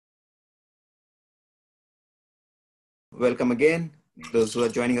welcome again. Those who are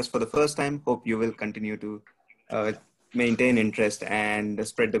joining us for the first time, hope you will continue to maintain interest and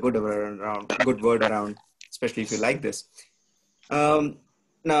spread the good word around, especially if you like this.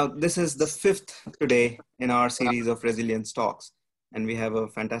 Now, this is the fifth today in our series of resilience talks, and we have a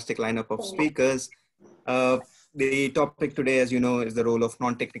fantastic lineup of speakers. The topic today, as you know, is the role of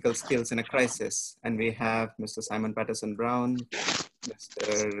non-technical skills in a crisis, and we have Mr. Simon Paterson-Brown,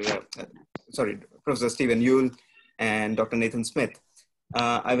 Professor Stephen Yule, and Dr. Nathan Smith.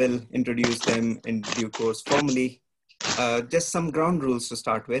 I will introduce them in due course formally. Just some ground rules to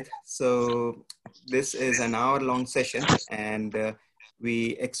start with. So this is an hour-long session, and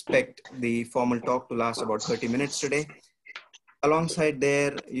we expect the formal talk to last about 30 minutes today. Alongside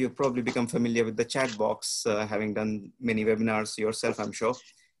there, you've probably become familiar with the chat box, having done many webinars yourself, I'm sure.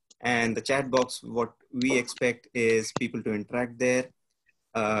 And the chat box, what we expect is people to interact there.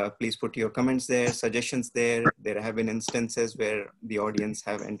 Please put your comments there, suggestions there. There have been instances where the audience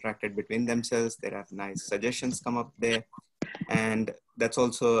have interacted between themselves. There have nice suggestions come up there. And that's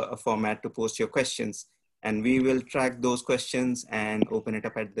also a format to post your questions. And we will track those questions and open it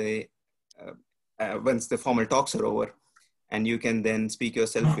up at the once the formal talks are over. And you can then speak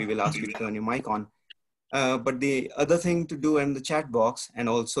yourself. We will ask you to turn your mic on. But the other thing to do in the chat box and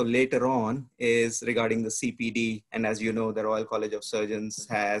also later on is regarding the CPD. And as you know, the Royal College of Surgeons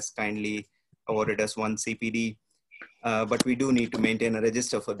has kindly awarded us one CPD, but we do need to maintain a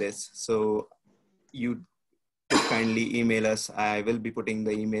register for this. So you could kindly email us. I will be putting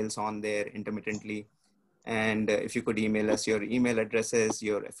the emails on there intermittently. And if you could email us your email addresses,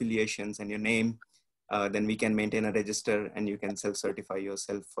 your affiliations and your name, then we can maintain a register and you can self-certify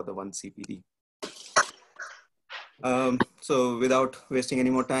yourself for the one CPD. So without wasting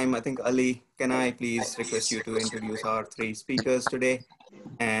any more time, I think Ali, can I please request you to introduce our three speakers today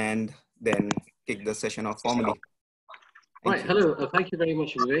and then kick the session off formally. Right, hello, thank you very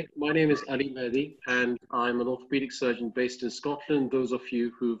much, Vivek. My name is Ali Mehdi and I'm an orthopedic surgeon based in Scotland, those of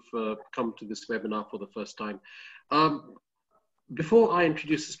you who've come to this webinar for the first time. Before I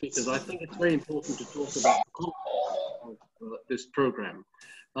introduce the speakers, I think it's very important to talk about the content of this program.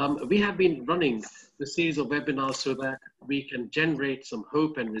 We have been running the series of webinars so that we can generate some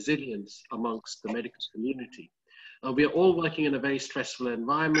hope and resilience amongst the medical community. We are all working in a very stressful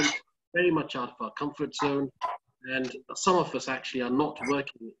environment, very much out of our comfort zone, and some of us actually are not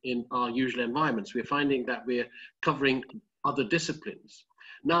working in our usual environments. We're finding that we're covering other disciplines.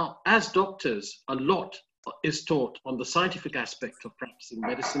 Now, as doctors, a lot is taught on the scientific aspect of practicing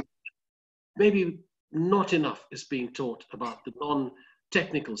medicine. Maybe not enough is being taught about the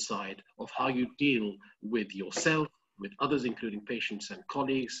non-technical side of how you deal with yourself, with others, including patients and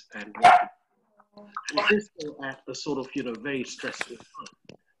colleagues, and this at a sort of, very stressful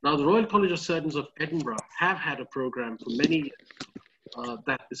time. Now, the Royal College of Surgeons of Edinburgh have had a program for many years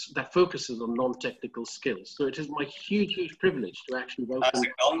that focuses on non-technical skills. So it is my huge privilege to actually welcome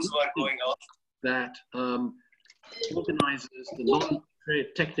that organizes the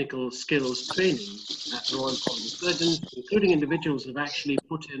non-technical skills training at the Royal College of Surgeons, including individuals who have actually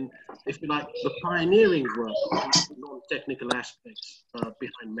put in, if you like, the pioneering work on non-technical aspects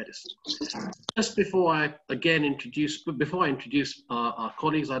behind medicine. Just before I introduce our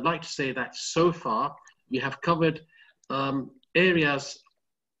colleagues, I'd like to say that so far we have covered areas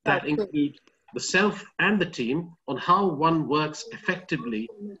that include the self and the team on how one works effectively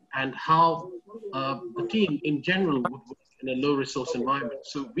and how the team in general would work in a low resource environment.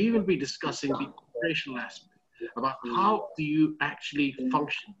 So we will be discussing the operational aspect about how do you actually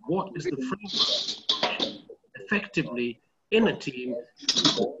function? What is the framework effectively in a team,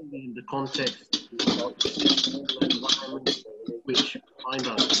 in the context of the environment which you find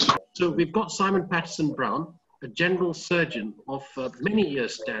us. So we've got Simon Paterson-Brown, a general surgeon of many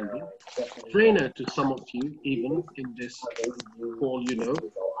years standing, trainer to some of you, even in this call,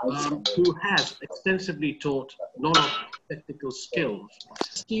 who has extensively taught non-technical skills.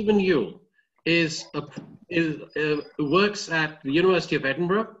 Stephen Yule works at the University of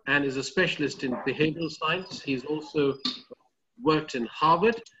Edinburgh and is a specialist in behavioral science. He's also worked in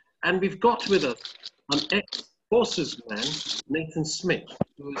Harvard, and we've got with us an ex-forces man, Nathan Smith,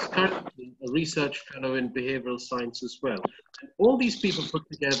 who is currently a research fellow in behavioral science as well. And all these people put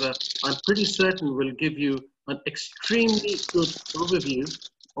together, I'm pretty certain will give you an extremely good overview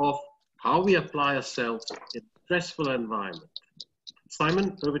of how we apply ourselves in a stressful environment.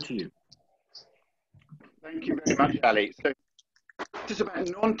 Simon, over to you. Thank you very much, Ali. So this is about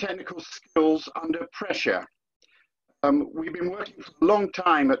non-technical skills under pressure. We've been working for a long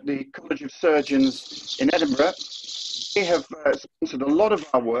time at the College of Surgeons in Edinburgh. They have sponsored a lot of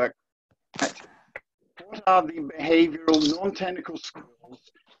our work. What what are the behavioral non-technical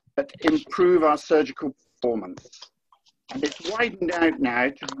skills that improve our surgical performance? And it's widened out now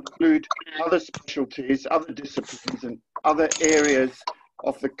to include other specialties, other disciplines, and other areas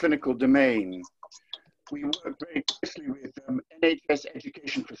of the clinical domain. We work very closely with NHS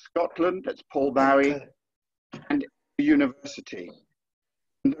Education for Scotland, that's Paul Bowie, and the university.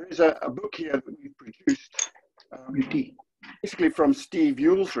 And there is a book here that we've produced, basically from Steve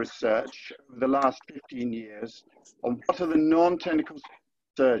Yule's research over the last 15 years on what are the non-technical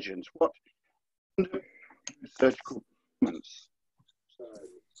surgeons, what surgical performance.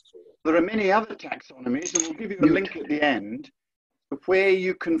 There are many other taxonomies, and we'll give you a link at the end of where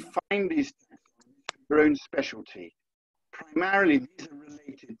you can find these taxonomies for your own specialty. Primarily, these are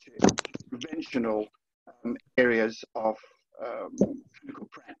related to conventional areas of clinical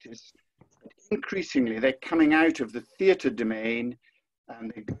practice. But increasingly, they're coming out of the theatre domain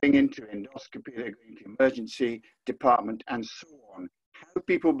and they're going into endoscopy, they're going to emergency department, and so on. How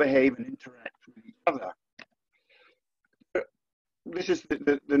people behave and interact with each other. This is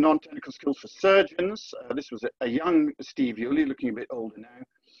the non-technical skills for surgeons. This was a young Steve Yule, looking a bit older now,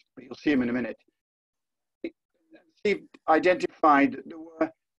 but you'll see him in a minute. Steve identified that there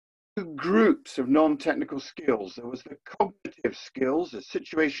were two groups of non-technical skills. There was the cognitive skills, the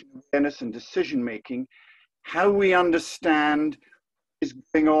situational awareness and decision-making, how we understand what is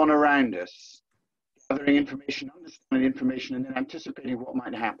going on around us, gathering information, understanding information, and then anticipating what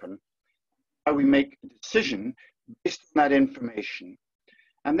might happen, how we make a decision based on that information.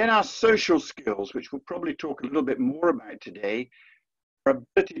 And then our social skills, which we'll probably talk a little bit more about today, our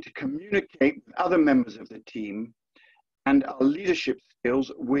ability to communicate with other members of the team, and our leadership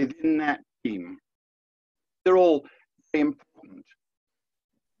skills within that team. They're all very important.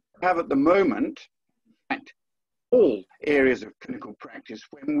 We have at the moment, in fact, all areas of clinical practice,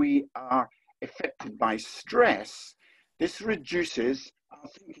 when we are affected by stress, this reduces our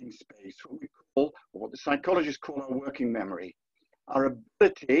thinking space, what we call, or what the psychologists call our working memory, our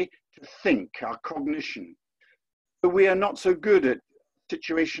ability to think, our cognition. So we are not so good at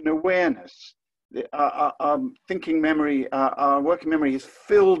situation awareness. Our thinking memory, our working memory is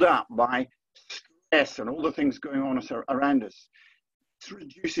filled up by stress and all the things going on around us. This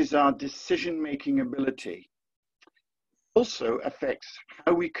reduces our decision-making ability. It also affects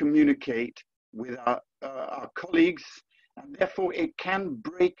how we communicate with our colleagues, and therefore it can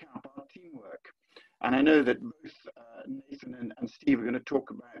break up our teamwork. And I know that both Nathan and Steve are going to talk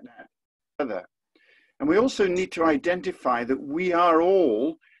about that further. And we also need to identify that we are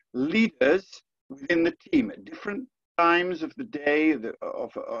all leaders within the team at different times of the day,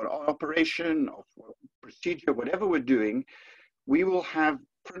 of an operation, of procedure, whatever we're doing. We will have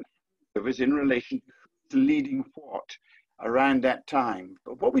different handovers in relation to who's leading what around that time.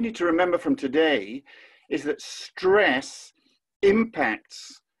 But what we need to remember from today is that stress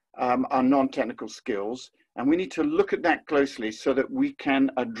impacts our non-technical skills, and we need to look at that closely so that we can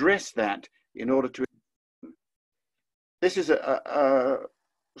address that in order to. This is a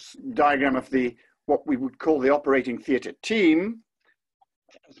diagram of what we would call the operating theatre team.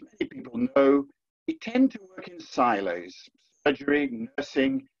 As many people know, we tend to work in silos: surgery,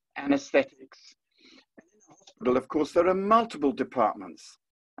 nursing, anaesthetics. And in a hospital, of course, there are multiple departments,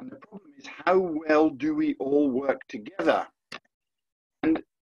 and the problem is how well do we all work together? And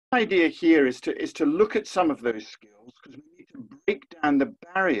the idea here is to look at some of those skills, because we need to break down the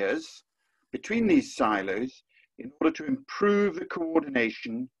barriers between these silos in order to improve the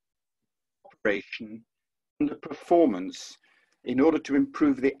coordination, operation, and the performance, in order to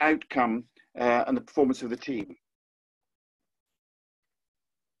improve the outcome and the performance of the team.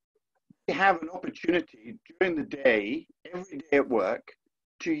 We have an opportunity during the day, every day at work,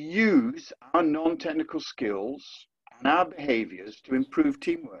 to use our non-technical skills and our behaviors to improve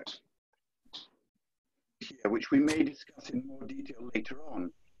teamwork, which we may discuss in more detail later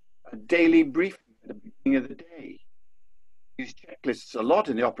on. A daily briefing at the beginning of the day. We use checklists a lot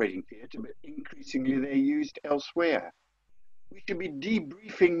in the operating theatre, but increasingly they're used elsewhere. We should be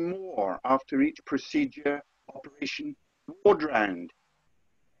debriefing more after each procedure, operation, ward round,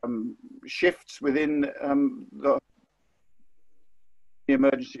 shifts within the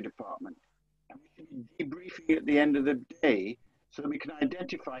emergency department. And we should be debriefing at the end of the day so that we can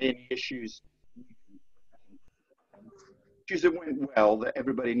identify any issues that went well that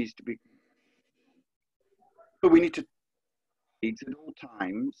everybody needs to be. But we need to at all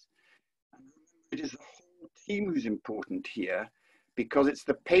times. And it is the whole team who's important here, because it's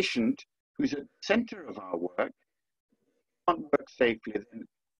the patient who's at the center of our work. If we can't work safely, then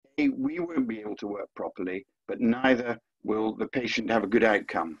A, we won't be able to work properly, but neither will the patient have a good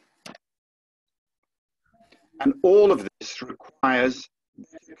outcome. And all of this requires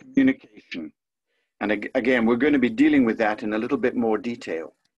better communication. And again, we're going to be dealing with that in a little bit more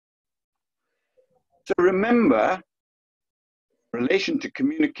detail. So remember, in relation to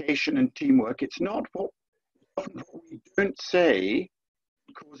communication and teamwork, it's not often what we don't say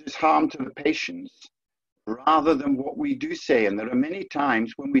causes harm to the patients, rather than what we do say. And there are many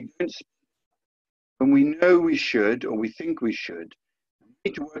times when we don't speak, when we know we should, or we think we should. We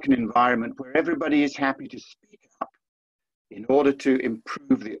need to work in an environment where everybody is happy to speak up in order to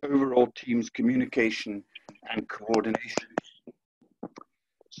improve the overall team's communication and coordination.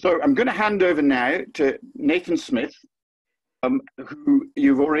 So I'm going to hand over now to Nathan Smith, who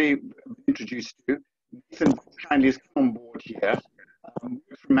you've already been introduced to. Nathan kindly has come on board here from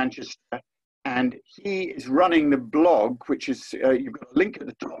Manchester, and he is running the blog, which is, you've got a link at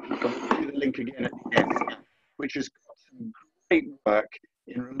the top, I'll do the link again at the end, which has got some great work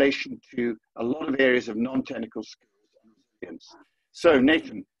in relation to a lot of areas of non-technical skills and resilience. So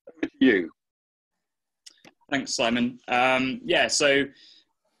Nathan, over to you. Thanks, Simon. Yeah, so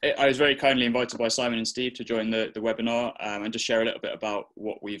I was very kindly invited by Simon and Steve to join the webinar and just share a little bit about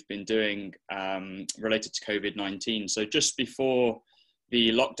what we've been doing related to COVID-19. So just before the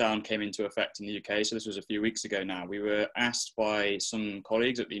lockdown came into effect in the UK, so this was a few weeks ago now, we were asked by some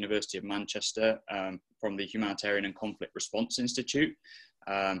colleagues at the University of Manchester from the Humanitarian and Conflict Response Institute.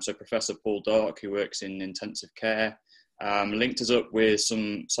 So Professor Paul Dark, who works in intensive care, linked us up with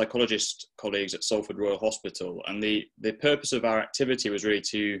some psychologist colleagues at Salford Royal Hospital. And the purpose of our activity was really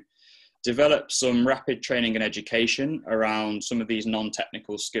to develop some rapid training and education around some of these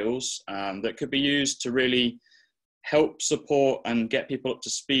non-technical skills that could be used to really help support and get people up to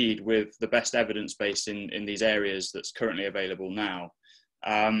speed with the best evidence base in these areas that's currently available now.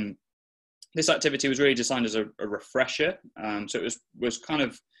 This activity was really designed as a refresher. So it was kind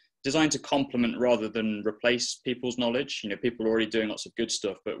of designed to complement rather than replace people's knowledge. You know, people are already doing lots of good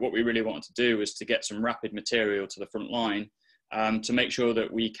stuff, but what we really wanted to do was to get some rapid material to the front line to make sure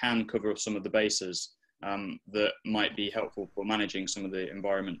that we can cover some of the bases that might be helpful for managing some of the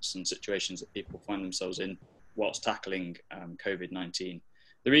environments and situations that people find themselves in whilst tackling COVID-19.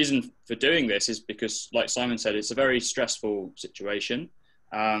 The reason for doing this is because, like Simon said, it's a very stressful situation.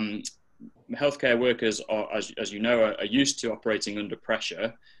 Healthcare workers are, as you know, are used to operating under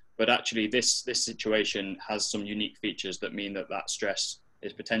pressure. But actually, this situation has some unique features that mean that stress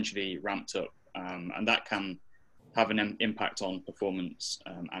is potentially ramped up, and that can have an impact on performance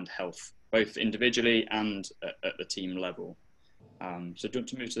and health, both individually and at the team level. So do you want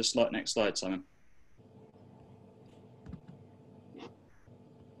to move to the next slide, Simon?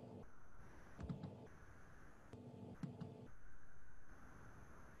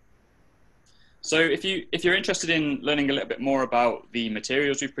 So if you're interested in learning a little bit more about the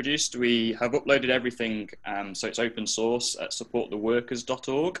materials we've produced, we have uploaded everything, so it's open source at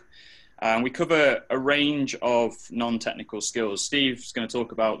supporttheworkers.org. We cover a range of non-technical skills. Steve's going to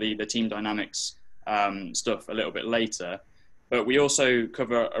talk about the team dynamics stuff a little bit later, but we also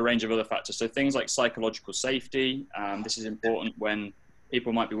cover a range of other factors. So things like psychological safety. This is important when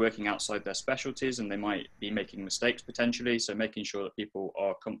people might be working outside their specialties and they might be making mistakes potentially. So making sure that people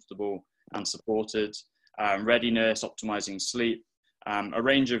are comfortable and supported, readiness, optimizing sleep, a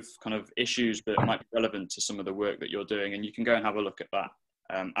range of kind of issues that might be relevant to some of the work that you're doing. And you can go and have a look at that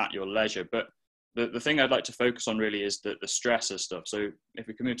at your leisure. But the thing I'd like to focus on really is the stressor stuff. So if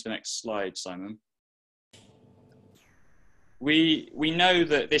we can move to the next slide, Simon. We know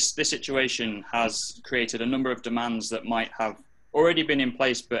that this situation has created a number of demands that might have already been in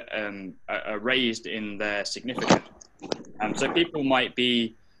place, but are raised in their significance. So people might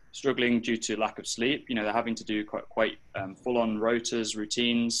be struggling due to lack of sleep. You know, they're having to do quite full-on rotas,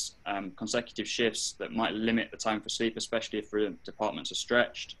 routines, consecutive shifts that might limit the time for sleep, especially if departments are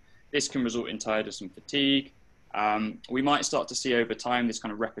stretched. This can result in tiredness and fatigue. We might start to see over time this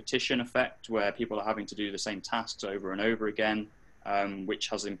kind of repetition effect where people are having to do the same tasks over and over again, which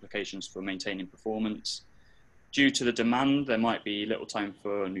has implications for maintaining performance. Due to the demand, there might be little time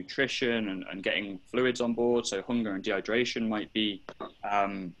for nutrition and getting fluids on board, so hunger and dehydration might be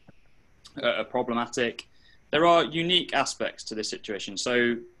problematic. There are unique aspects to this situation.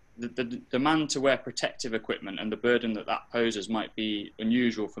 So the demand to wear protective equipment and the burden that poses might be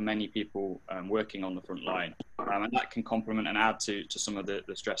unusual for many people working on the front line. And that can complement and add to some of the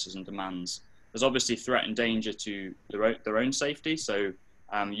stresses and demands. There's obviously threat and danger to their own safety. So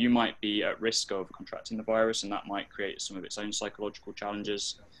you might be at risk of contracting the virus, and that might create some of its own psychological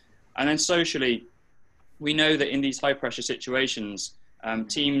challenges. And then socially, we know that in these high pressure situations,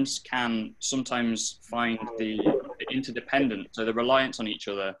 teams can sometimes find the interdependent, so the reliance on each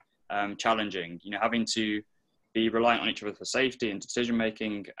other, challenging. You know, having to be reliant on each other for safety and decision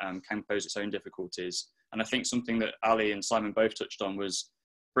making can pose its own difficulties. And I think something that Ali and Simon both touched on was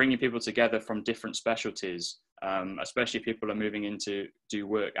bringing people together from different specialties, especially if people are moving in to do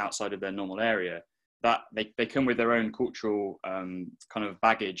work outside of their normal area, that they come with their own cultural kind of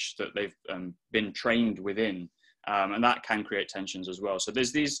baggage that they've been trained within, and that can create tensions as well. So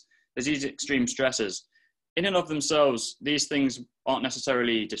there's these extreme stresses. In and of themselves, these things aren't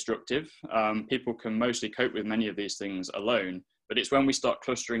necessarily destructive. People can mostly cope with many of these things alone, but it's when we start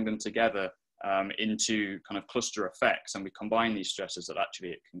clustering them together into kind of cluster effects and we combine these stresses that actually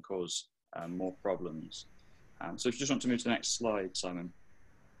it can cause more problems. So if you just want to move to the next slide, Simon.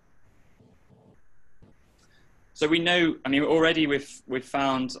 So we know, I mean, already we've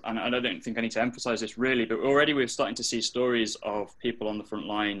found, and I don't think I need to emphasize this really, but already we're starting to see stories of people on the front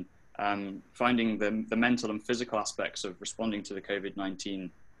line finding the mental and physical aspects of responding to the COVID-19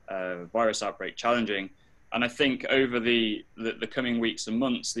 virus outbreak challenging. And I think over the coming weeks and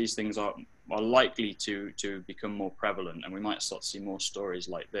months, these things are likely to become more prevalent, and we might start to see more stories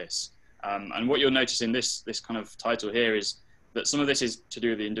like this. And what you'll notice in this kind of title here is that some of this is to do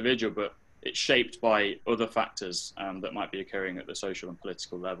with the individual, but it's shaped by other factors that might be occurring at the social and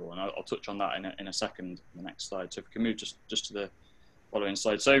political level. And I'll touch on that in a second, in the next slide. So if we can move just to the following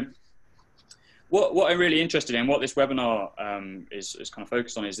slide. So what I'm really interested in, what this webinar is kind of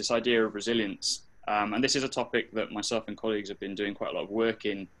focused on, is this idea of resilience. And this is a topic that myself and colleagues have been doing quite a lot of work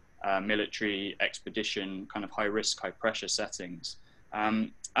in military, expedition, kind of high risk, high pressure settings.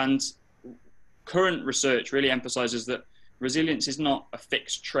 And current research really emphasizes that resilience is not a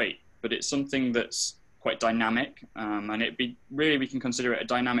fixed trait, but it's something that's quite dynamic. And we can consider it a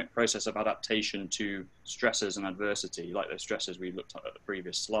dynamic process of adaptation to stresses and adversity, like those stresses we looked at the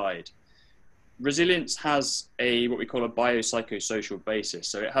previous slide. Resilience has what we call a biopsychosocial basis.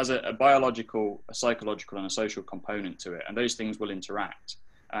 So it has a biological, a psychological, and a social component to it, and those things will interact.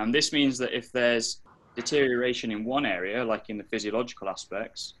 This means that if there's deterioration in one area, like in the physiological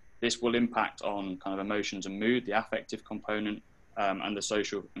aspects, this will impact on kind of emotions and mood, the affective component, and the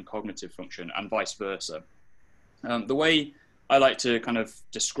social and cognitive function, and vice versa. The way I like to kind of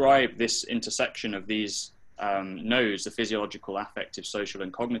describe this intersection of these nodes, the physiological, affective, social,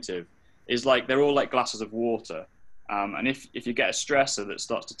 and cognitive, is like they're all like glasses of water. And if you get a stressor that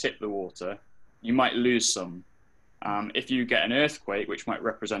starts to tip the water, you might lose some. If you get an earthquake, which might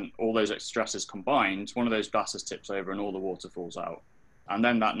represent all those stressors combined, one of those glasses tips over and all the water falls out. And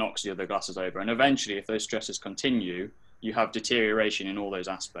then that knocks the other glasses over. And eventually, if those stresses continue, you have deterioration in all those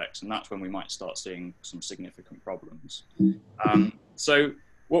aspects. And that's when we might start seeing some significant problems. So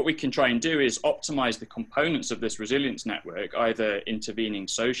what we can try and do is optimize the components of this resilience network, either intervening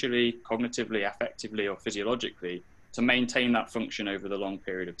socially, cognitively, affectively, or physiologically, to maintain that function over the long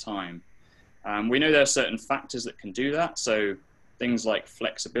period of time. We know there are certain factors that can do that. So things like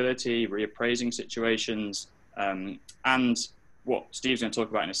flexibility, reappraising situations, and what Steve's going to talk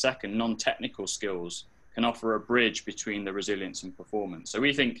about in a second, non-technical skills can offer a bridge between the resilience and performance. So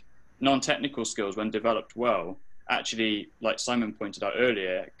we think non-technical skills, when developed well, actually, like Simon pointed out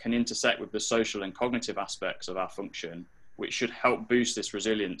earlier, can intersect with the social and cognitive aspects of our function, which should help boost this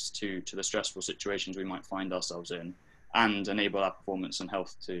resilience to the stressful situations we might find ourselves in, and enable our performance and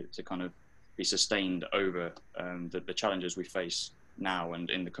health to kind of be sustained over the challenges we face now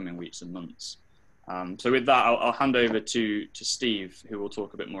and in the coming weeks and months. So with that, I'll hand over to Steve, who will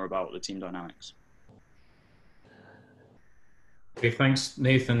talk a bit more about the team dynamics. Okay, thanks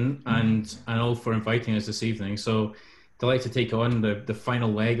Nathan and all for inviting us this evening. So delighted to take on the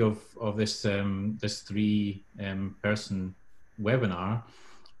final leg of this this person webinar.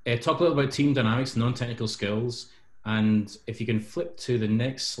 Talk a little about team dynamics, non-technical skills, and if you can flip to the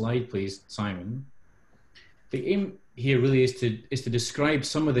next slide, please, Simon. The aim here really is to describe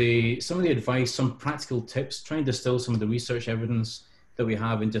some of the advice, some practical tips, try and distill some of the research evidence that we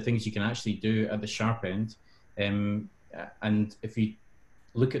have into things you can actually do at the sharp end. And if you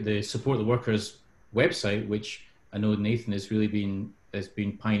look at the Support the Workers website, which I know Nathan has really been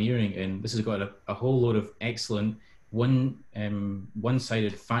pioneering in, this has got a whole load of excellent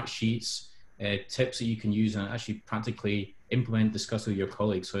one-sided fact sheets, tips that you can use and actually practically implement, discuss with your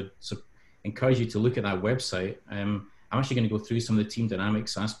colleagues. So encourage you to look at that website. I'm actually going to go through some of the team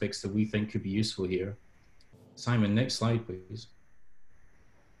dynamics aspects that we think could be useful here. Simon, next slide, please.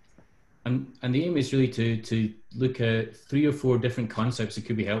 And the aim is really to look at 3 or 4 different concepts that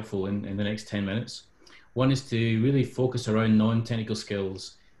could be helpful in the next 10 minutes. One is to really focus around non-technical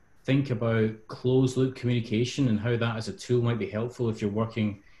skills. Think about closed loop communication and how that as a tool might be helpful if you're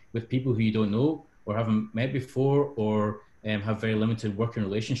working with people who you don't know or haven't met before or have very limited working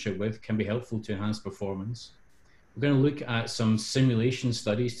relationship with, can be helpful to enhance performance. We're going to look at some simulation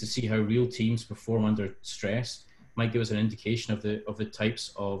studies to see how real teams perform under stress. Might give us an indication of the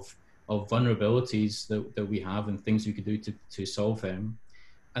types of vulnerabilities that we have and things we could do to solve them.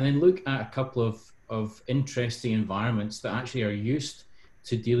 And then look at a couple of interesting environments that actually are used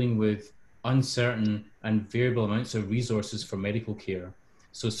to dealing with uncertain and variable amounts of resources for medical care.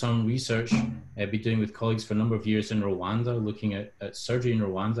 So some research I've been doing with colleagues for a number of years in Rwanda, looking at surgery in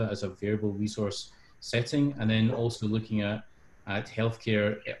Rwanda as a variable resource setting, and then also looking at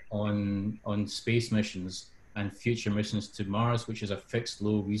healthcare on space missions and future missions to Mars, which is a fixed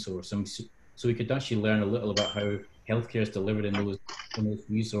low resource. And so we could actually learn a little about how healthcare is delivered in those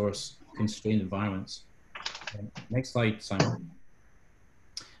resource constrained environments. Next slide, Simon.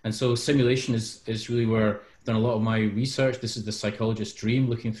 And so simulation is really where I've done a lot of my research. This is the psychologist's dream,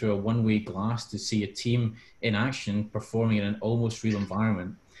 looking through a one-way glass to see a team in action performing in an almost real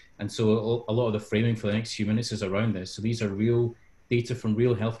environment. And so a lot of the framing for the next few minutes is around this. So these are real data from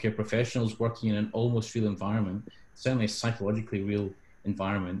real healthcare professionals working in an almost real environment, certainly a psychologically real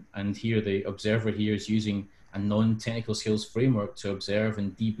environment. And here the observer here is using a non-technical skills framework to observe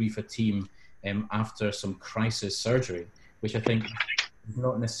and debrief a team after some crisis surgery, which I think is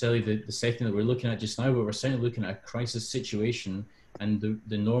not necessarily the setting that we're looking at just now, but we're certainly looking at a crisis situation, and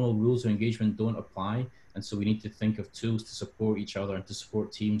the normal rules of engagement don't apply. And so we need to think of tools to support each other and to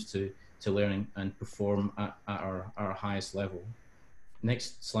support teams to learn and perform at our highest level.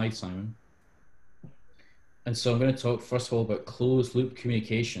 Next slide, Simon. And so I'm going to talk first of all about closed loop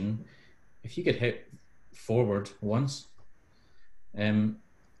communication. If you could hit forward once.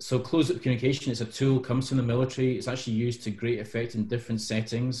 So closed loop communication is a tool, comes from the military. It's actually used to great effect in different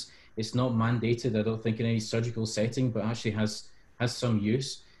settings. It's not mandated, I don't think, in any surgical setting, but actually has some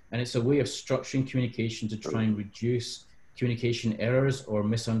use. And it's a way of structuring communication to try and reduce communication errors or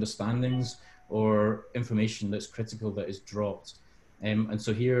misunderstandings or information that's critical that is dropped. And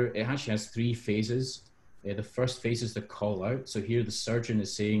so here it actually has three phases. The first phase is the call out. So here the surgeon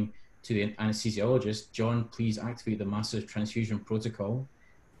is saying to the anesthesiologist, John, please activate the massive transfusion protocol.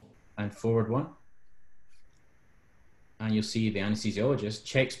 And forward one. And you'll see the anesthesiologist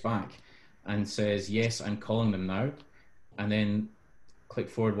checks back and says, yes, I'm calling them now. And then click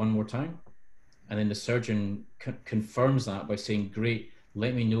forward one more time. And then the surgeon confirms that by saying, great,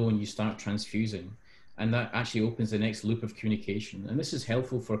 let me know when you start transfusing. And that actually opens the next loop of communication. And this is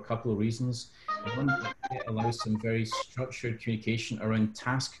helpful for a couple of reasons. One, it allows some very structured communication around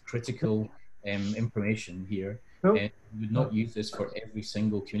task critical information here. We would not use this for every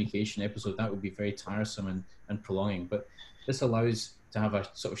single communication episode. That would be very tiresome and prolonging. But this allows to have a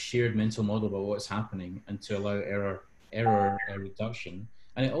sort of shared mental model about what's happening and to allow error reduction.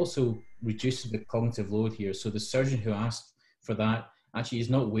 And it also reduces the cognitive load here. So the surgeon who asked for that actually is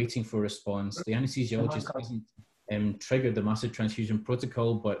not waiting for a response. The anesthesiologist hasn't triggered the massive transfusion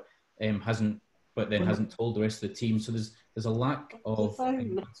protocol, but then hasn't told the rest of the team. So there's a lack of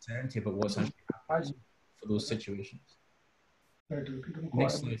uncertainty about what's actually happening for those situations.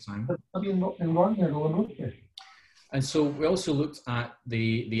 Next slide, Simon. And so we also looked at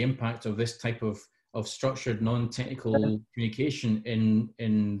the impact of this type of structured non-technical communication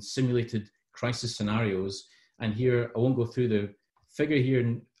in simulated crisis scenarios. And here, I won't go through the figure here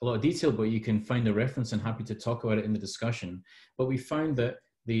in a lot of detail, but you can find the reference and happy to talk about it in the discussion. But we found that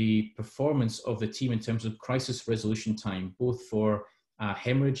the performance of the team in terms of crisis resolution time, both for a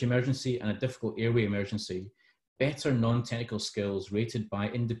hemorrhage emergency and a difficult airway emergency, better non-technical skills rated by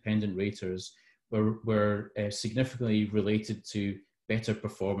independent raters were significantly related to better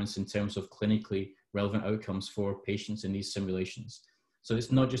performance in terms of clinically relevant outcomes for patients in these simulations. So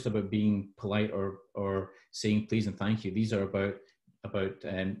it's not just about being polite or saying please and thank you. These are about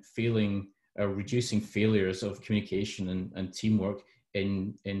reducing failures of communication and teamwork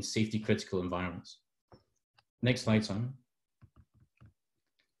in safety critical environments. Next slide, Simon.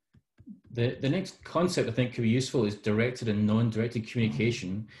 The next concept I think could be useful is directed and non-directed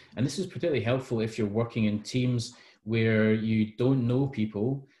communication. And this is particularly helpful if you're working in teams where you don't know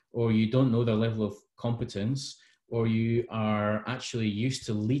people or you don't know their level of competence, or you are actually used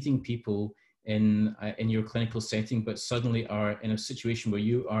to leading people in your clinical setting, but suddenly are in a situation where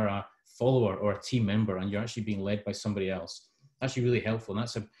you are a follower or a team member and you're actually being led by somebody else. That's actually really helpful. And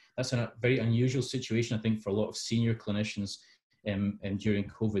that's a very unusual situation, I think, for a lot of senior clinicians during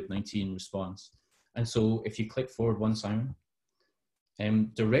COVID-19 response. And so if you click forward one, Simon,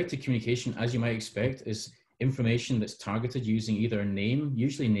 directed communication, as you might expect, is information that's targeted using either name,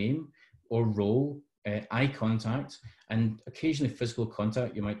 usually name, or role, eye contact, and occasionally physical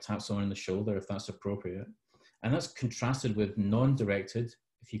contact. You might tap someone on the shoulder if that's appropriate. And that's contrasted with non-directed,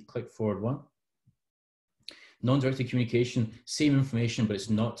 if you click forward one. Non-directed communication, same information, but it's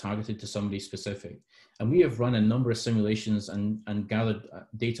not targeted to somebody specific. And we have run a number of simulations and gathered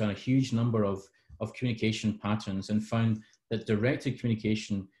data on a huge number of communication patterns and found that directed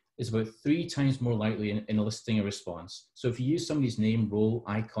communication is about 3 times more likely in eliciting a response. So if you use somebody's name, role,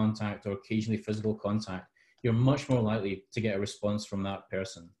 eye contact, or occasionally physical contact, you're much more likely to get a response from that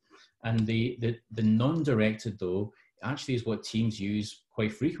person. And the non-directed, though, actually is what teams use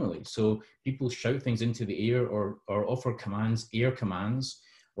quite frequently. So people shout things into the air or offer commands, air commands,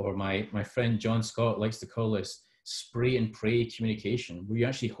 or my friend John Scott likes to call this spray and pray communication, where you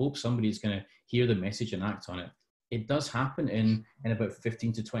actually hope somebody is going to hear the message and act on it. It does happen in about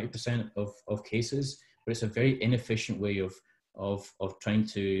 15 to 20% of cases, but it's a very inefficient way of trying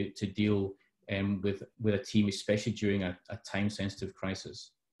to deal with a team, especially during a time-sensitive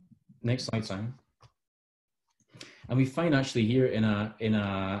crisis. Next slide, Simon. And we find actually here in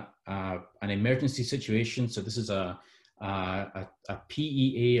an emergency situation, so this is a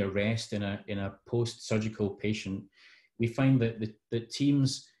PEA arrest in a post-surgical patient, we find that the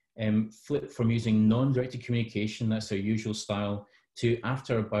teams flip from using non-directed communication, that's their usual style, to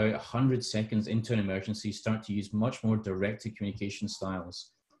after about 100 seconds into an emergency, start to use much more directed communication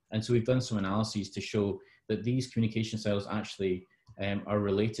styles. And so we've done some analyses to show that these communication styles actually are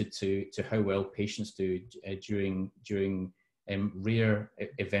related to how well patients do during rare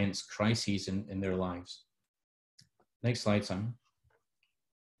events, crises in their lives. Next slide, Simon.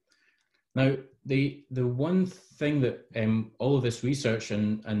 Now, the one thing that all of this research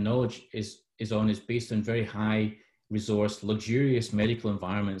and knowledge is based on very high resource, luxurious medical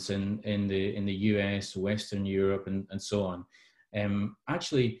environments in the US, Western Europe, and so on.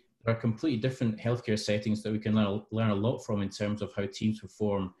 Actually, there are completely different healthcare settings that we can learn a lot from in terms of how teams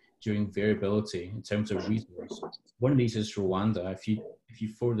perform during variability in terms of resource. One of these is Rwanda. If you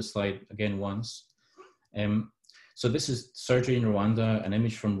forward the slide again once. So this is surgery in Rwanda, an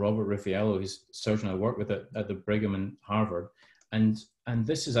image from Robert Riviello, who's a surgeon I work with at the Brigham and Harvard. And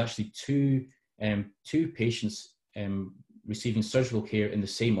this is actually two patients receiving surgical care in the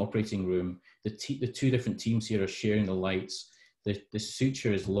same operating room. The two different teams here are sharing the lights. The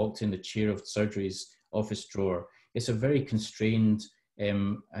suture is locked in the chair of surgery's office drawer. It's a very constrained,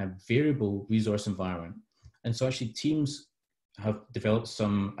 variable resource environment. And so actually teams have developed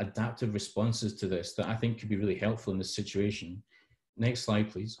some adaptive responses to this that I think could be really helpful in this situation. Next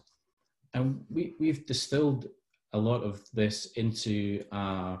slide, please. And we've distilled a lot of this into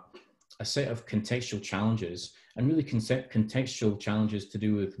a set of contextual challenges, and really contextual challenges to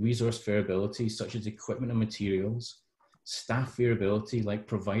do with resource variability, such as equipment and materials, staff variability, like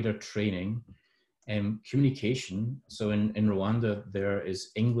provider training, communication. So in Rwanda, there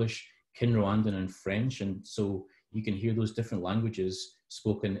is English, Kinyarwanda, and French, and so you can hear those different languages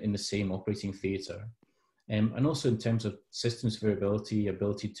spoken in the same operating theatre. And also in terms of systems variability,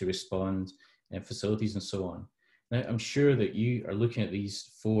 ability to respond, facilities, and so on. Now, I'm sure that you are looking at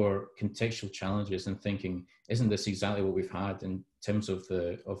these 4 contextual challenges and thinking, isn't this exactly what we've had in terms of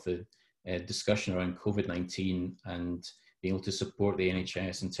the discussion around COVID-19 and being able to support the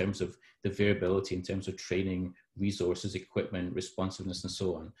NHS in terms of the variability, in terms of training, resources, equipment, responsiveness, and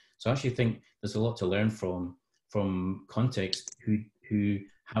so on. So I actually think there's a lot to learn from contexts who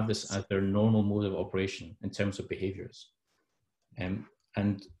have this as their normal mode of operation in terms of behaviors.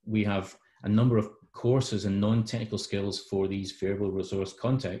 And we have a number of courses and non-technical skills for these variable resource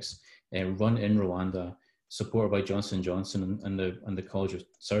contexts run in Rwanda, supported by Johnson & Johnson and the College of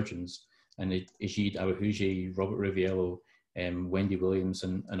Surgeons, and Ejid Abahuje, Robert Riviello, Wendy Williams,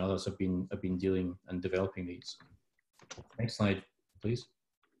 and others have been dealing and developing these. Next slide, please.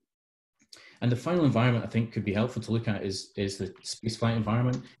 And the final environment I think could be helpful to look at is the spaceflight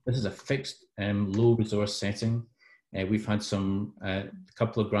environment. This is a fixed low resource setting. We've had a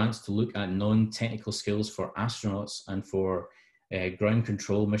couple of grants to look at non-technical skills for astronauts and for ground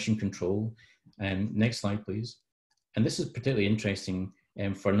control, mission control. Next slide, please. And this is particularly interesting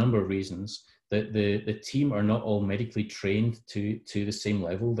for a number of reasons. That the team are not all medically trained to the same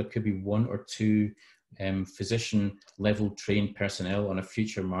level. There could be 1 or 2 physician level trained personnel on a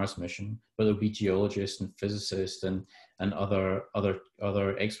future Mars mission, but there'll be geologists and physicists and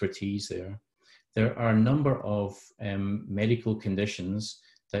other expertise there. There are a number of medical conditions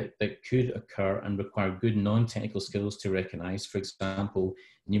that could occur and require good non-technical skills to recognize. For example,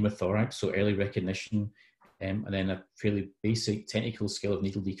 pneumothorax, so early recognition, and then a fairly basic technical skill of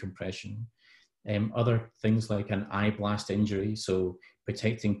needle decompression. Other things like an eye blast injury, so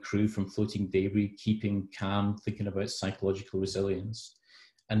protecting crew from floating debris, keeping calm, thinking about psychological resilience.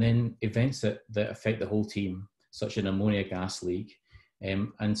 And then events that affect the whole team, such as an ammonia gas leak,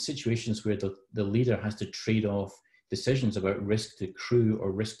 and situations where the leader has to trade off decisions about risk to crew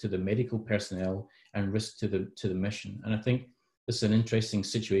or risk to the medical personnel and risk to the mission. And I think this is an interesting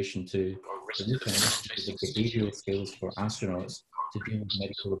situation to look at the behavioural skills for astronauts to deal with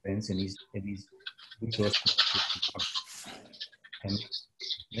medical events in these resource.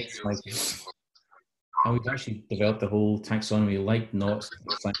 Next slide, please. And we've actually developed a whole taxonomy like NOTS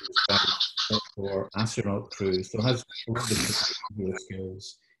for astronaut crews. So it has a lot of behavioural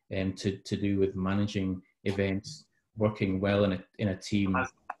skills to do with managing events, working well in a team,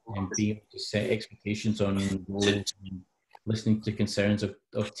 and being able to set expectations on roles, and listening to concerns of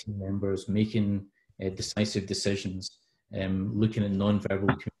team members, making decisive decisions, looking at non-verbal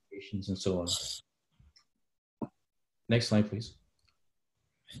communications and so on. Next slide, please.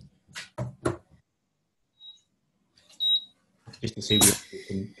 Just to say,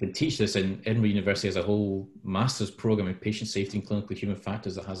 we can teach this in Edinburgh University as a whole master's program in patient safety and clinical human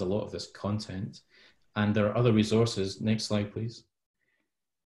factors that has a lot of this content. And there are other resources. Next slide, please.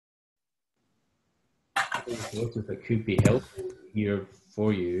 Resources that could be helpful here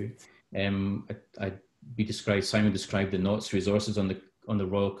for you. Simon described the NOTS resources on the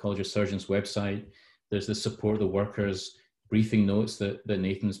Royal College of Surgeons website. There's the support the workers briefing notes that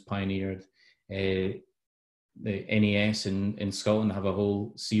Nathan's pioneered. The NAS in Scotland have a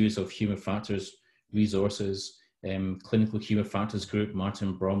whole series of human factors resources. Clinical human factors group,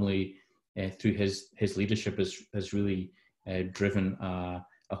 Martin Bromley, through his leadership has really driven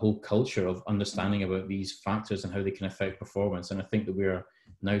a whole culture of understanding about these factors and how they can affect performance. And I think that we're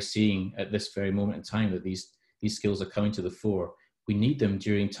now seeing at this very moment in time that these skills are coming to the fore. We need them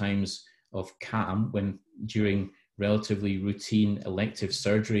during times of calm, during relatively routine elective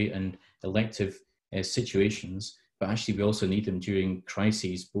surgery and elective situations, but actually we also need them during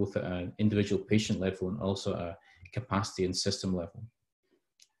crises, both at an individual patient level and also at a capacity and system level.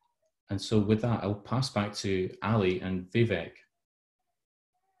 And so with that, I'll pass back to Ali and Vivek.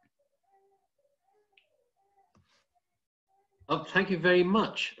 Thank you very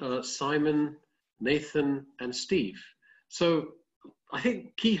much, Simon, Nathan, and Steve. So I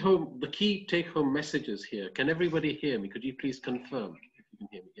think the key take-home messages here. Can everybody hear me? Could you please confirm if you can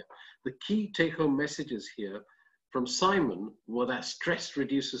hear me? Yeah. The key take-home messages here from Simon were that stress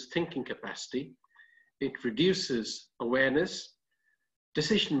reduces thinking capacity, it reduces awareness,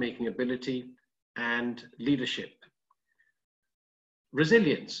 decision-making ability, and leadership.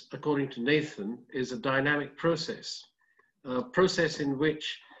 Resilience, according to Nathan, is a dynamic process. A process in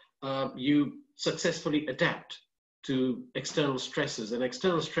which you successfully adapt to external stresses. And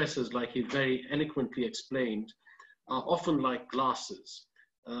external stresses, like he very eloquently explained, are often like glasses.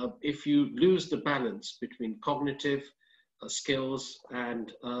 If you lose the balance between cognitive skills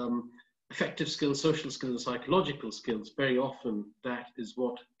and affective skills, social skills, and psychological skills, very often that is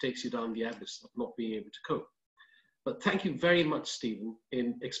what takes you down the abyss of not being able to cope. But thank you very much, Stephen,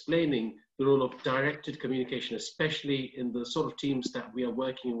 in explaining the role of directed communication, especially in the sort of teams that we are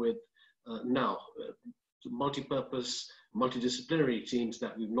working with now, multi-purpose, multidisciplinary teams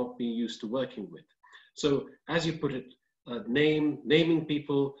that we've not been used to working with. So as you put it, naming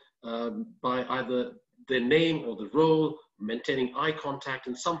people by either their name or the role, maintaining eye contact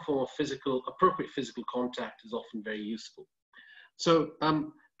and some form of appropriate physical contact is often very useful. So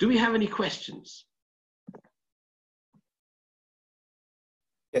do we have any questions?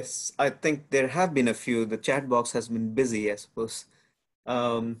 Yes, I think there have been a few. The chat box has been busy, I suppose.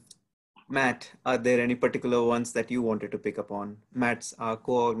 Matt, are there any particular ones that you wanted to pick up on? Matt's our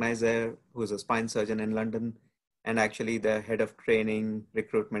co-organizer, who's a spine surgeon in London, and actually the head of training,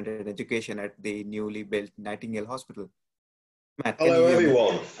 recruitment, and education at the newly built Nightingale Hospital. Matt, hello,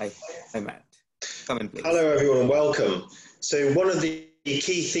 everyone. Hi, Matt. Come in, please. Hello, everyone. Welcome. So one of the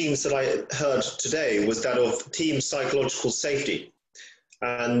key themes that I heard today was that of team psychological safety.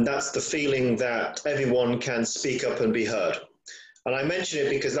 And that's the feeling that everyone can speak up and be heard. And I mention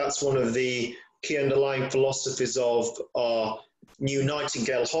it because that's one of the key underlying philosophies of our new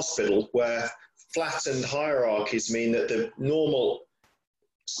Nightingale Hospital, where flattened hierarchies mean that the normal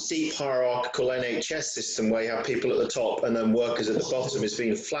steep hierarchical NHS system where you have people at the top and then workers at the bottom is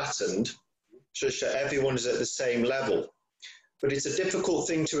being flattened, such that everyone is at the same level. But it's a difficult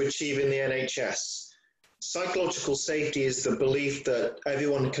thing to achieve in the NHS. Psychological safety is the belief that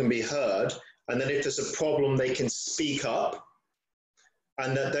everyone can be heard, and that if there's a problem, they can speak up,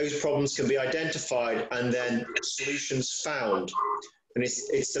 and that those problems can be identified and then solutions found. And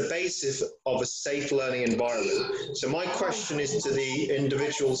it's the basis of a safe learning environment. So my question is to the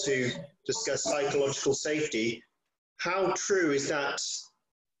individuals who discuss psychological safety, how true is that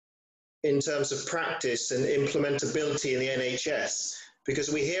in terms of practice and implementability in the NHS?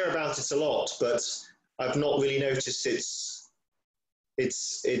 Because we hear about it a lot, but I've not really noticed it's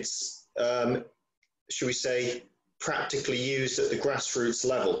should we say, practically used at the grassroots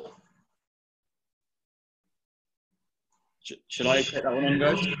level. Shall I take that one on,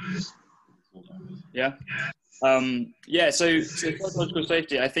 guys? Yeah. Yeah, so psychological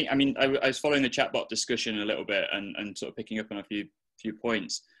safety, I think, I mean, I was following the chatbot discussion a little bit and sort of picking up on a few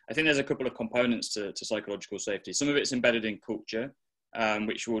points. I think there's a couple of components to psychological safety. Some of it's embedded in culture,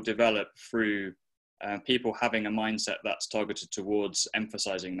 which will develop through people having a mindset that's targeted towards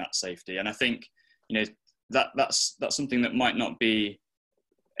emphasizing that safety. And I think, you know, that's something that might not be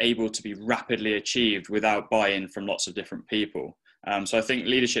able to be rapidly achieved without buy-in from lots of different people. So I think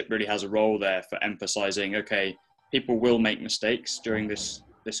leadership really has a role there for emphasizing, okay, people will make mistakes during this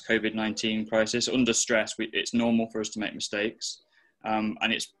COVID-19 crisis. Under stress, it's normal for us to make mistakes. And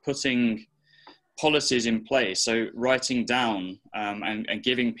it's putting policies in place, so writing down and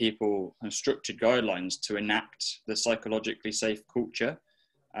giving people structured guidelines to enact the psychologically safe culture.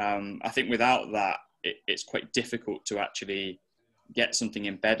 I think without that, it's quite difficult to actually get something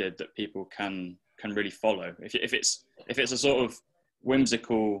embedded that people can really follow. If it's a sort of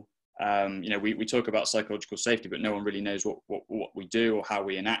whimsical, you know, we talk about psychological safety, but no one really knows what we do or how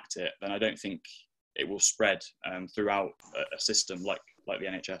we enact it, then I don't think it will spread throughout a system like the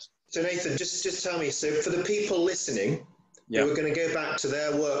NHS. So Nathan, just tell me, so for the people listening, who are going to go back to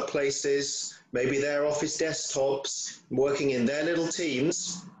their workplaces, maybe their office desktops, working in their little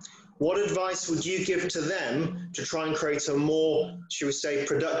teams, what advice would you give to them to try and create a more, should we say,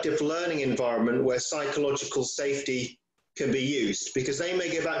 productive learning environment where psychological safety can be used? Because they may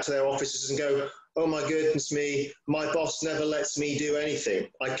go back to their offices and go, oh my goodness me, my boss never lets me do anything.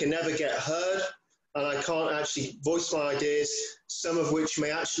 I can never get heard, and I can't actually voice my ideas, some of which may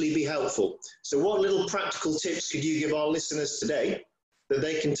actually be helpful. So what little practical tips could you give our listeners today that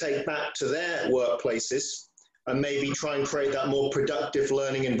they can take back to their workplaces and maybe try and create that more productive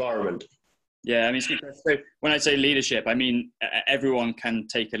learning environment? Yeah, I mean, so when I say leadership, I mean, everyone can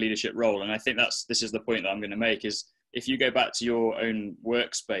take a leadership role. And I think this is the point that I'm going to make is, if you go back to your own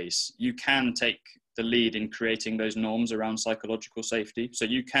workspace, you can take the lead in creating those norms around psychological safety. So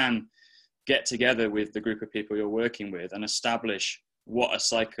you can get together with the group of people you're working with and establish what a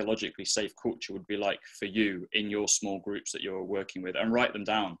psychologically safe culture would be like for you in your small groups that you're working with, and write them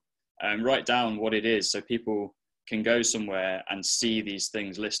down. Write down what it is so people can go somewhere and see these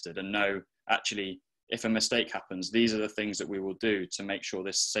things listed and know, actually, if a mistake happens, these are the things that we will do to make sure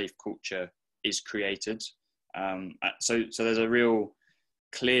this safe culture is created. So there's a real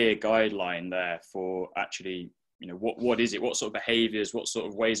clear guideline there for actually, you know, what is it, what sort of behaviors, what sort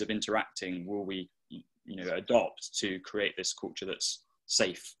of ways of interacting will we, you know, adopt to create this culture that's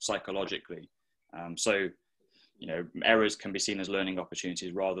safe psychologically. So, you know, errors can be seen as learning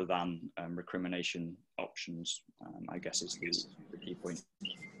opportunities rather than recrimination options, I guess is the key point.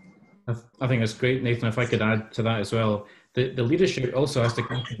 I think that's great, Nathan. If I could add to that as well, the leadership also has to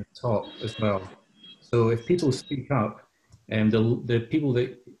come from the top as well. So if people speak up, the people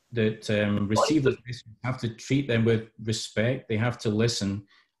that receive this message have to treat them with respect. They have to listen.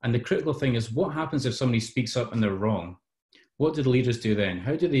 And the critical thing is, what happens if somebody speaks up and they're wrong? What do the leaders do then?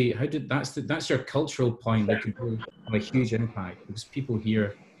 That's your cultural point that can have a huge impact, because people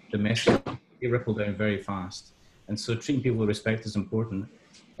hear the message, they ripple down very fast. And so treating people with respect is important.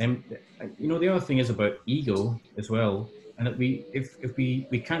 And you know, the other thing is about ego as well. And that if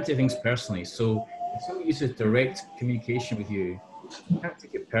we can't take things personally. So if somebody uses direct communication with you, you can't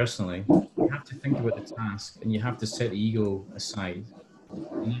take it personally. You have to think about the task, and you have to set the ego aside.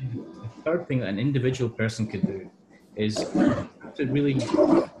 And then the third thing that an individual person could do is you have to really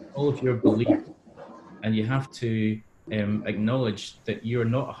all of your belief, and you have to acknowledge that you're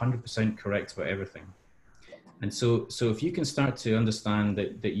not 100% correct about everything. And so if you can start to understand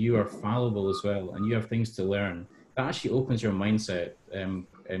that you are fallible as well, and you have things to learn, that actually opens your mindset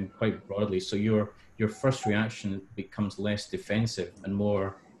quite broadly. So your first reaction becomes less defensive and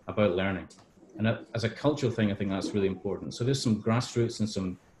more about learning. And as a cultural thing, I think that's really important. So there's some grassroots and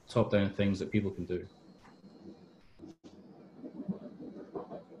some top-down things that people can do.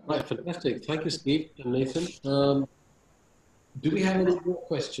 Right, fantastic. Thank you, Steve and Nathan. Do we have any more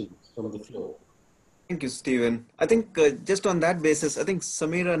questions from the floor? Thank you, Stephen. I think just on that basis, I think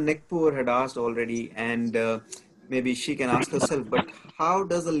Samira Nekpoor had asked already, and maybe she can ask herself, but how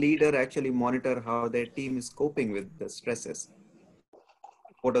does a leader actually monitor how their team is coping with the stresses?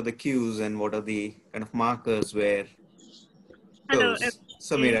 What are the cues and what are the kind of markers where Hello,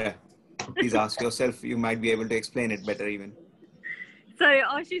 Samira, please ask yourself. You might be able to explain it better even. Sorry,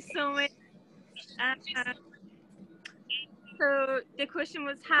 Ashish, so much. So the question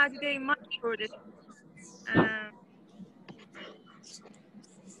was, how do they monitor this?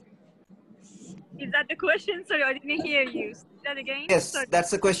 Is that the question? Sorry, I didn't hear you. Say that again. Yes, Sorry.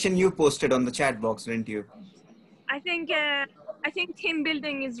 that's the question you posted on the chat box, didn't you? I think team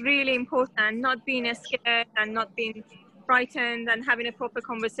building is really important. Not being scared and not being frightened, and having a proper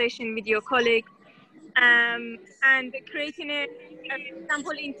conversation with your colleague, and creating for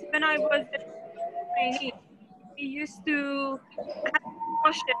example, when I was a trainee, we used to have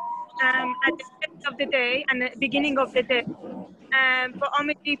discussion at the end of the day and the beginning of the day. But I'm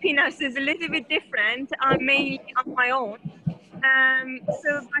a GP nurse, is a little bit different. I'm mainly on my own. So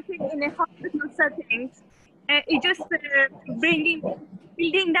I think in a hospital setting, it just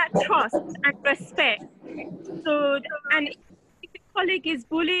building that trust and respect. So, and if a colleague is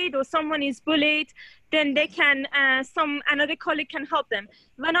bullied or someone is bullied, then they can, another colleague can help them.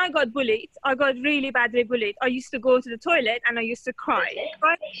 When I got bullied, I got really badly bullied. I used to go to the toilet and I used to cry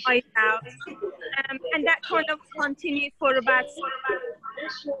out. And that kind of continued for about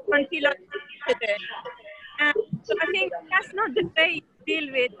until I did it. So I think that's not the way to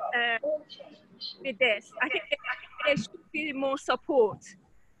deal with this. I think there should be more support.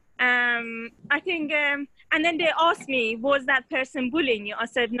 I think, and then they asked me, was that person bullying you? I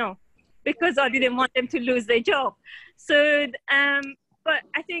said no, because I didn't want them to lose their job. So, but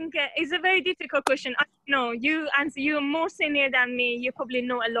I think it's a very difficult question. I don't know, you answer, you're more senior than me. You probably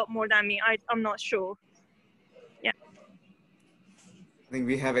know a lot more than me. I'm not sure. Yeah. I think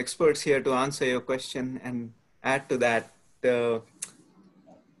we have experts here to answer your question and add to that.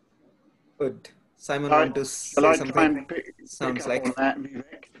 Would Simon want to say something? Try and pick Sounds up like on that,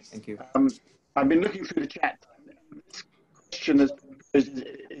 Vivek? Thank you. I've been looking through the chat. This question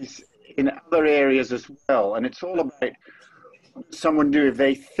is in other areas as well, and it's all about what does someone do if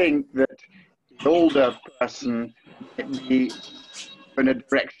they think that the older person might be in a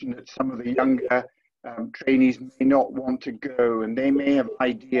direction that some of the younger trainees may not want to go, and they may have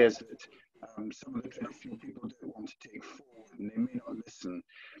ideas that some of the traditional people don't want to take forward, and they may not listen.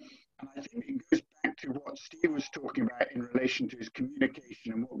 And I think it goes back to what Steve was talking about in relation to his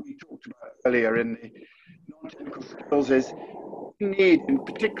communication, and what we talked about earlier in the non-technical skills is we need, in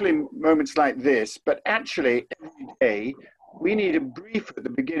particularly moments like this, but actually every day, we need a brief at the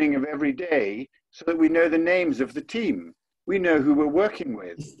beginning of every day so that we know the names of the team. We know who we're working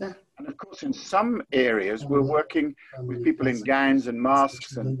with. And of course, in some areas, we're working with people in gowns and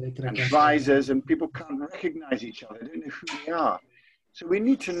masks and visors, and people can't recognize each other, they don't know who they are. So we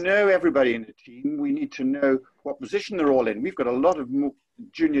need to know everybody in the team. We need to know what position they're all in. We've got a lot of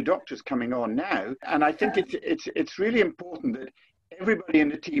junior doctors coming on now. And I think it's really important that everybody in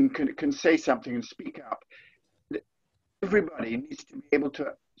the team can say something and speak up. Everybody needs to be able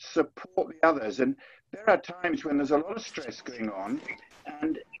to support the others. And there are times when there's a lot of stress going on.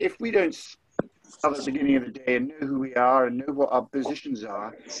 And if we don't speak at the beginning of the day and know who we are and know what our positions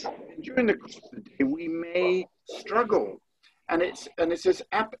are, during the course of the day, we may struggle. And it's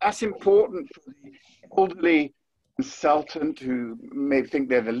as important for the elderly consultant who may think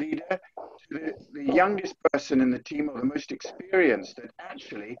they're the leader to the youngest person in the team or the most experienced, that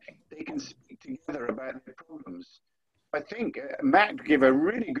actually they can speak together about their problems. I think Matt gave a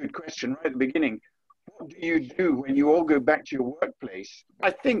really good question right at the beginning. What do you do when you all go back to your workplace?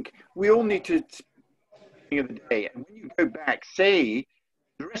 I think we all need to speak at the beginning of the day. And when you go back, say,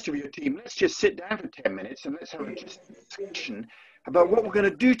 the rest of your team, let's just sit down for 10 minutes and let's have a discussion about what we're going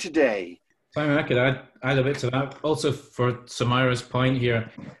to do today. Simon, I could add a bit to that. Also, for Samira's point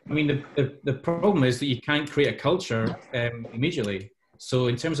here, I mean, the problem is that you can't create a culture immediately. So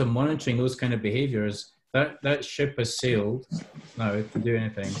in terms of monitoring those kind of behaviours, that ship has sailed now to do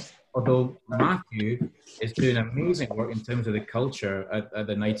anything. Although Matthew is doing amazing work in terms of the culture at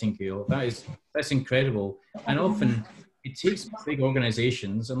the Nightingale. That's incredible. And often it takes big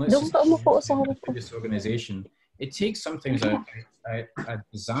organizations, and let's just the biggest organization, it takes sometimes a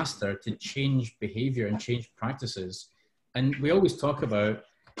disaster to change behavior and change practices. And we always talk about,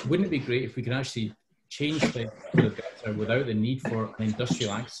 wouldn't it be great if we could actually change things for the better without the need for an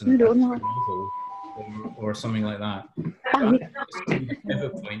industrial accident or something like that. That's the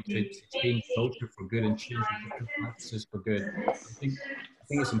pivot point to change culture for good and change practices for good. I think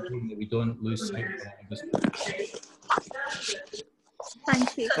it's important that we don't lose sight of that.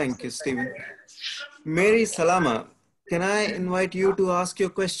 Thank you. Thank you, Stephen. Mary Salama, can I invite you to ask your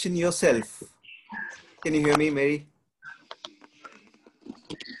question yourself? Can you hear me, Mary?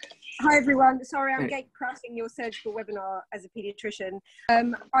 Hi everyone, sorry I'm gate crashing your surgical webinar as a paediatrician.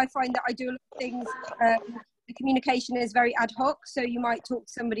 I find that I do a lot of things communication is very ad hoc. So you might talk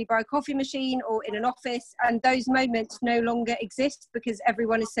to somebody by a coffee machine or in an office, and those moments no longer exist because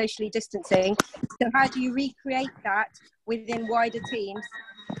everyone is socially distancing. So how do you recreate that within wider teams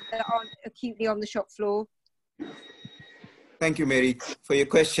that aren't acutely on the shop floor? Thank you, Mary, for your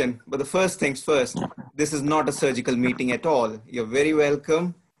question. But the first things first, this is not a surgical meeting at all. You're very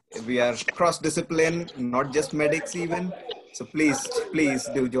welcome. We are cross-discipline, not just medics even. So please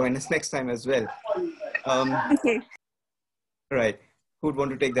do join us next time as well. Thank you. Right. Who would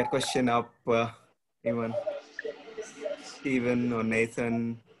want to take that question up? Anyone? Stephen or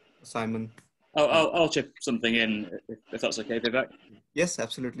Nathan, or Simon? I'll chip something in if that's okay, Vivek. Yes,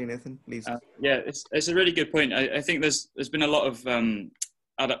 absolutely, Nathan, please. Yeah, it's a really good point. I think there's been a lot of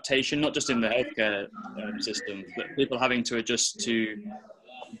adaptation, not just in the healthcare system, but people having to adjust to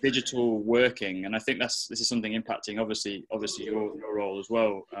digital working, and I think this is something impacting obviously your role as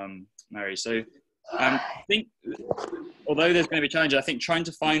well, Mary. So I think although there's going to be challenges, I think trying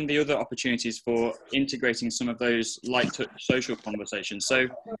to find the other opportunities for integrating some of those light touch social conversations. So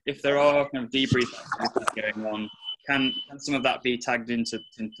if there are kind of debrief activities going on, can some of that be tagged into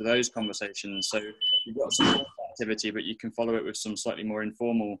those conversations? So you've got some activity, but you can follow it with some slightly more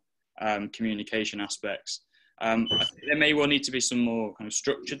informal communication aspects. I think there may well need to be some more kind of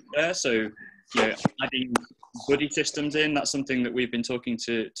structured there. So, adding buddy systems in, that's something that we've been talking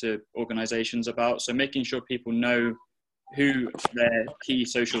to organisations about. So making sure people know who their key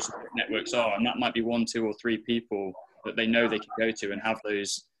social support networks are, and that might be 1, 2 or 3 people that they know they can go to and have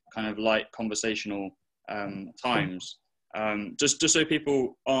those kind of light conversational times. Just so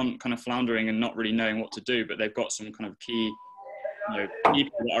people aren't kind of floundering and not really knowing what to do, but they've got some kind of key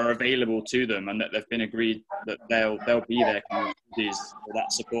people that are available to them, and that they've been agreed that they'll be their communities for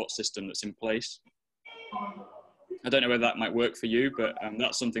that support system that's in place. I don't know whether that might work for you, but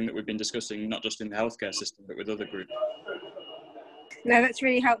that's something that we've been discussing, not just in the healthcare system, but with other groups. No, that's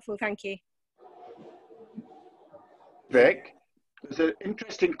really helpful. Thank you. Vic, there's an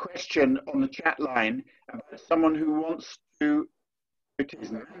interesting question on the chat line about someone who wants to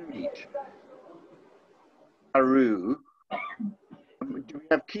meet Aru. Do we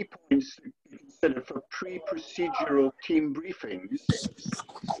have key points considered for pre-procedural team briefings,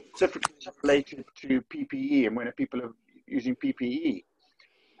 specifically related to PPE and when people are using PPE?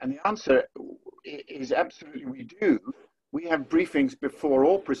 And the answer is absolutely we do. We have briefings before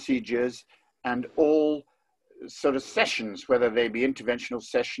all procedures and all sort of sessions, whether they be interventional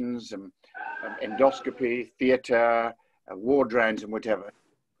sessions, endoscopy, theatre, ward rounds and whatever.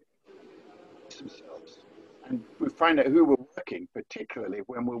 And we find out who we're working, particularly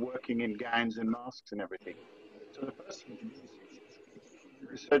when we're working in gowns and masks and everything. So the first thing to do is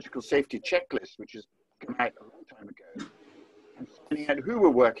the surgical safety checklist, which has come out a long time ago, and finding out who we're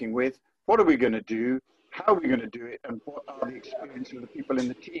working with, what are we going to do, how are we going to do it, and what are the experiences of the people in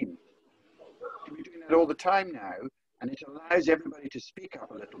the team. We're doing that all the time now, and it allows everybody to speak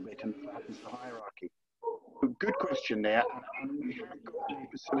up a little bit and flattens the hierarchy. So good question there, and we have got the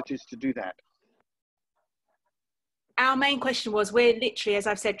facilities to do that. Our main question was, we're literally, as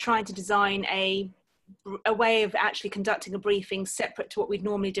I've said, trying to design a way of actually conducting a briefing separate to what we'd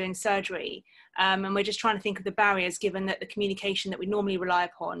normally do in surgery. And we're just trying to think of the barriers, given that the communication that we normally rely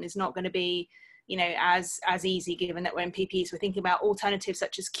upon is not going to be, as easy, given that we're in PPEs. We're thinking about alternatives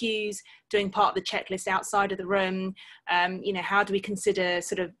such as queues, doing part of the checklist outside of the room. How do we consider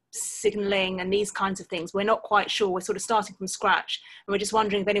sort of signalling and these kinds of things? We're not quite sure. We're sort of starting from scratch, and we're just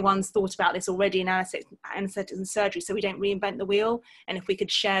wondering if anyone's thought about this already in anaesthetics and surgery, so we don't reinvent the wheel. And if we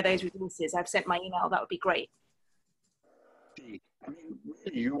could share those resources, I've sent my email, that would be great. I mean,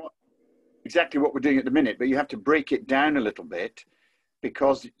 really, you want exactly what we're doing at the minute, but you have to break it down a little bit,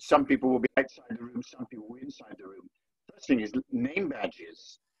 because some people will be outside the room, some people will be inside the room. First thing is name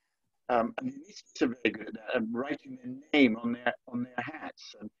badges. And the anaesthetists are very good at that, writing their name on their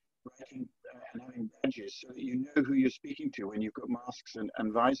hats, and writing and having badges so that you know who you're speaking to when you've got masks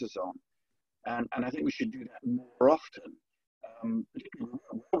and visors on. And I think we should do that more often. Particularly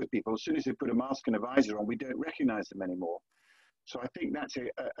well with people, as soon as they put a mask and a visor on, we don't recognise them anymore. So I think that's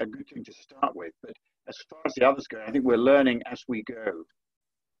a good thing to start with. But as far as the others go, I think we're learning as we go.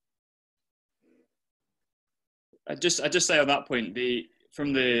 I just say on that point,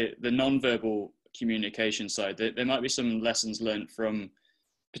 from the non-verbal communication side, there might be some lessons learned from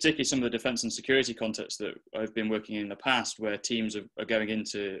particularly some of the defence and security contexts that I've been working in the past, where teams are going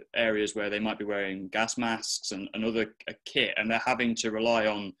into areas where they might be wearing gas masks and other kit, and they're having to rely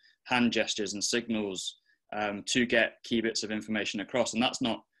on hand gestures and signals to get key bits of information across. And that's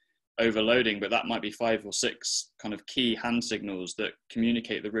not overloading, but that might be 5 or 6 kind of key hand signals that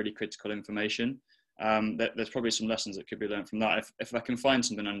communicate the really critical information. there's probably some lessons that could be learned from that. If I can find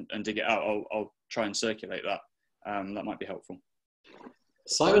something and dig it out, I'll try and circulate that. That might be helpful.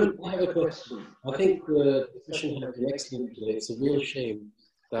 Simon, I have a question. I think the discussion has been excellent today. It's a real shame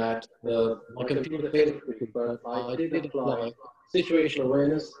that my computer failed, but I did apply situational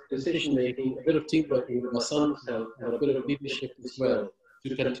awareness, decision making, a bit of teamwork with my son's help, and a bit of leadership as well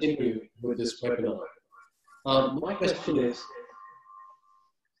to continue with this webinar. My question is,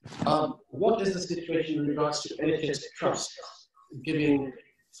 what is the situation in regards to NHS trust giving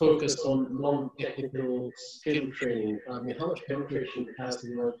focus on non-technical skill training? I mean, how much penetration has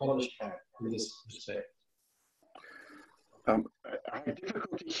the Royal College had in this respect? I have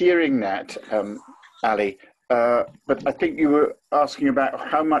difficulty hearing that, Ali, but I think you were asking about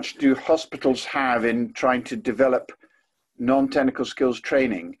how much do hospitals have in trying to develop non-technical skills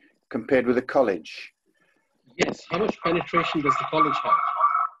training compared with a college? Yes, how much penetration does the college have?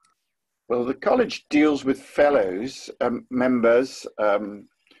 Well, the college deals with fellows, members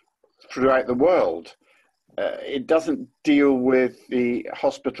throughout the world. It doesn't deal with the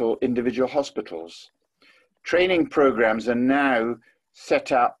individual hospitals. Training programs are now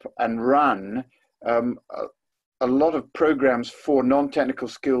set up and run. A lot of programs for non-technical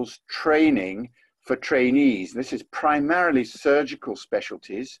skills training for trainees. This is primarily surgical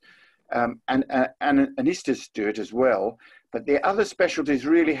specialties, and anaesthetists do it as well. But the other specialties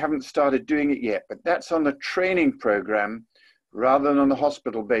really haven't started doing it yet. But that's on the training program rather than on the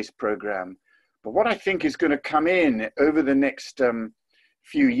hospital-based program. But what I think is going to come in over the next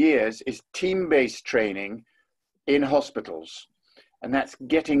few years is team-based training in hospitals. And that's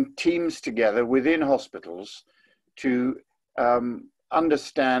getting teams together within hospitals to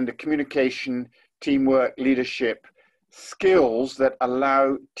understand the communication, teamwork, leadership skills that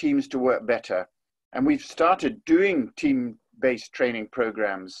allow teams to work better. And we've started doing team-based training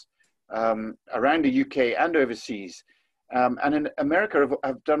programs around the UK and overseas. And in America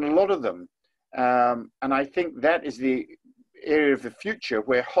have done a lot of them. And I think that is the area of the future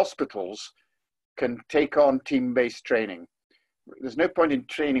where hospitals can take on team-based training. There's no point in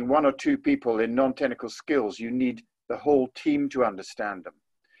training one or two people in non-technical skills. You need the whole team to understand them.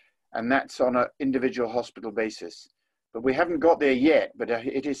 And that's on an individual hospital basis. But we haven't got there yet, but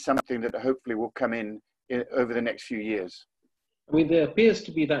it is something that hopefully will come in over the next few years. I mean, there appears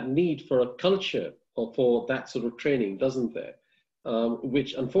to be that need for a culture for that sort of training, doesn't there?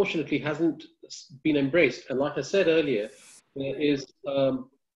 Which unfortunately hasn't been embraced. And like I said earlier, there is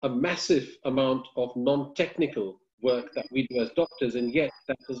a massive amount of non-technical work that we do as doctors, and yet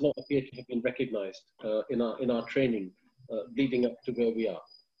that does not appear to have been recognized in our training leading up to where we are.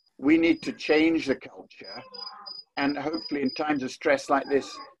 We need to change the culture, and hopefully in times of stress like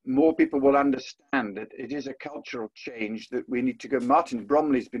this, more people will understand that it is a cultural change that we need to go. Martin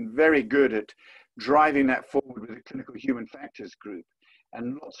Bromley's been very good at driving that forward with the Clinical Human Factors group,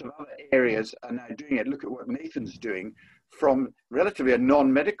 and lots of other areas are now doing it. Look at what Nathan's doing from relatively a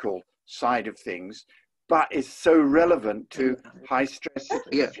non-medical side of things, but is so relevant to high stress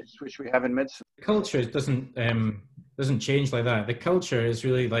situations, which we have in medicine. Culture doesn't change like that. The culture is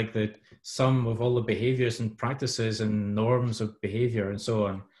really like the sum of all the behaviors and practices and norms of behavior and so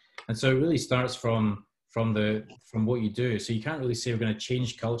on. And so it really starts from what you do. So you can't really say we're going to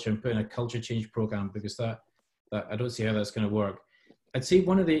change culture and put in a culture change program, because that I don't see how that's going to work. I'd say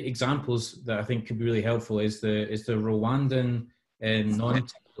one of the examples that I think could be really helpful is the Rwandan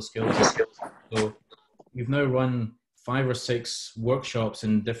non-technical skills. So we've now run 5 or 6 workshops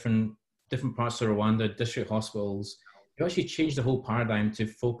in different parts of Rwanda, district hospitals. You actually changed the whole paradigm to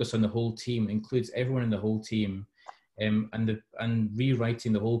focus on the whole team, includes everyone in the whole team, and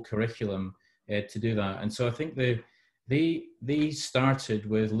rewriting the whole curriculum to do that. And so I think they started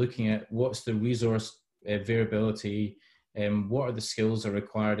with looking at what's the resource variability, what are the skills that are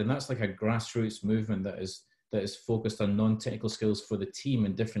required, and that's like a grassroots movement that is focused on non-technical skills for the team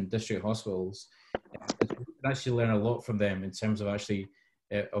in different district hospitals. We can actually learn a lot from them in terms of actually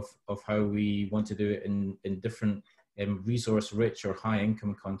of how we want to do it in different resource-rich or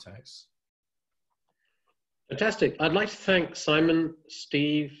high-income contexts. Fantastic. I'd like to thank Simon,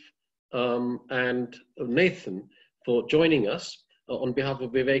 Steve, and Nathan for joining us on behalf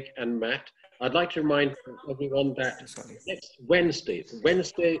of Vivek and Matt. I'd like to remind everyone that next Wednesday,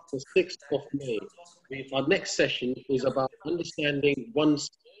 the 6th of May, our next session is about understanding one's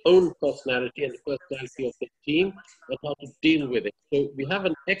own personality and the personality of the team and how to deal with it. So we have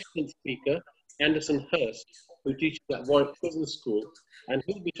an excellent speaker, Anderson Hurst, who teaches at Warwick Prison School, and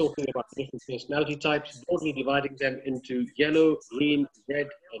he'll be talking about different personality types, broadly dividing them into yellow, green, red,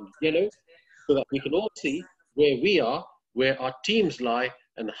 and yellow, so that we can all see where we are where our teams lie,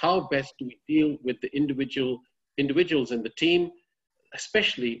 and how best do we deal with the individuals in the team,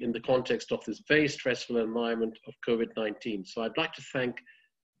 especially in the context of this very stressful environment of COVID-19. So I'd like to thank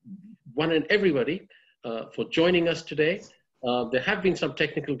one and everybody for joining us today. There have been some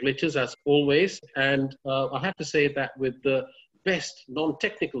technical glitches as always, and I have to say that with the best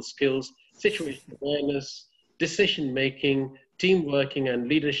non-technical skills, situational awareness, decision-making, team working, and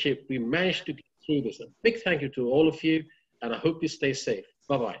leadership, we managed to get through this. A big thank you to all of you, and I hope you stay safe.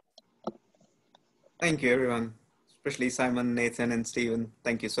 Bye-bye. Thank you, everyone, especially Simon, Nathan, and Stephen.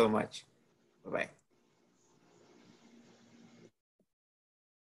 Thank you so much. Bye-bye.